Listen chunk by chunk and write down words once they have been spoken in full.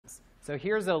So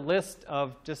here's a list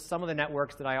of just some of the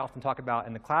networks that I often talk about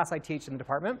in the class I teach in the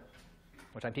department,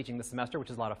 which I'm teaching this semester, which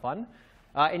is a lot of fun.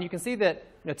 And you can see that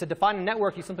to define a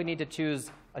network, you simply need to choose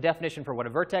a definition for what a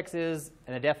vertex is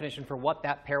and a definition for what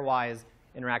that pairwise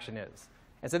interaction is.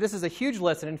 And so this is a huge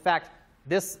list. And in fact,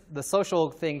 the social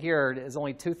thing here is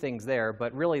only 2 things there.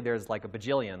 But really, there's like a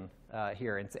bajillion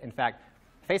here. In fact,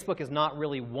 Facebook is not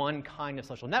really one kind of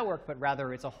social network, but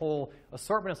rather it's a whole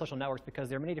assortment of social networks because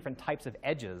there are many different types of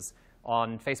edges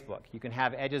on Facebook. You can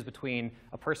have edges between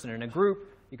a person and a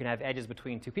group. You can have edges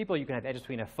between 2 people. You can have edges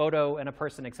between a photo and a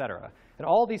person, et cetera. And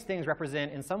all these things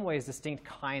represent, in some ways, distinct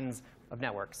kinds of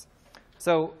networks.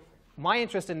 So my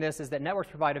interest in this is that networks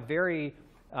provide a very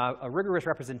rigorous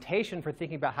representation for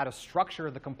thinking about how to structure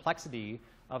the complexity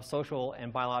of social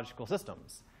and biological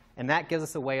systems. And that gives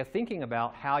us a way of thinking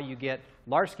about how you get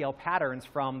large-scale patterns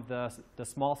from the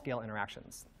small-scale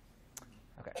interactions.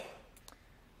 OK.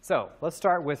 So let's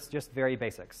start with just very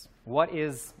basics. What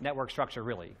is network structure,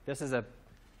 really? This is a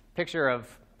picture of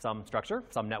some structure,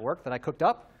 some network that I cooked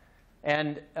up.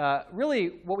 And really,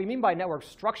 what we mean by network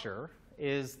structure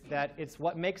is that it's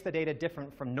what makes the data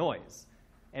different from noise.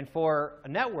 And for a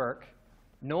network,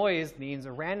 noise means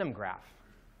a random graph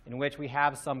in which we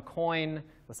have some coin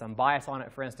with some bias on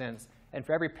it, for instance. And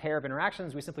for every pair of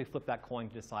interactions, we simply flip that coin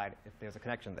to decide if there's a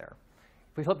connection there.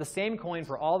 If we flip the same coin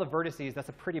for all the vertices, that's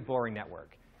a pretty boring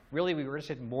network. Really, we were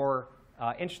interested in more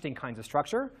interesting kinds of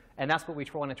structure. And that's what we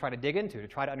want to try to dig into, to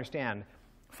try to understand,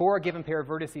 for a given pair of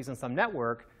vertices in some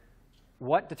network,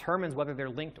 what determines whether they're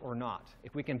linked or not.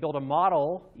 If we can build a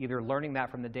model, either learning that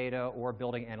from the data or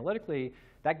building analytically,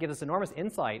 that gives us enormous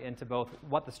insight into both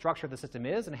what the structure of the system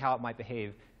is and how it might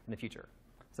behave in the future.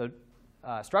 So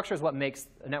structure is what makes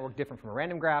a network different from a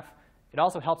random graph. It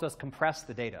also helps us compress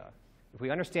the data. If we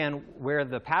understand where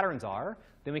the patterns are,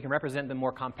 then we can represent them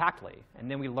more compactly. And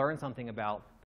then we learn something about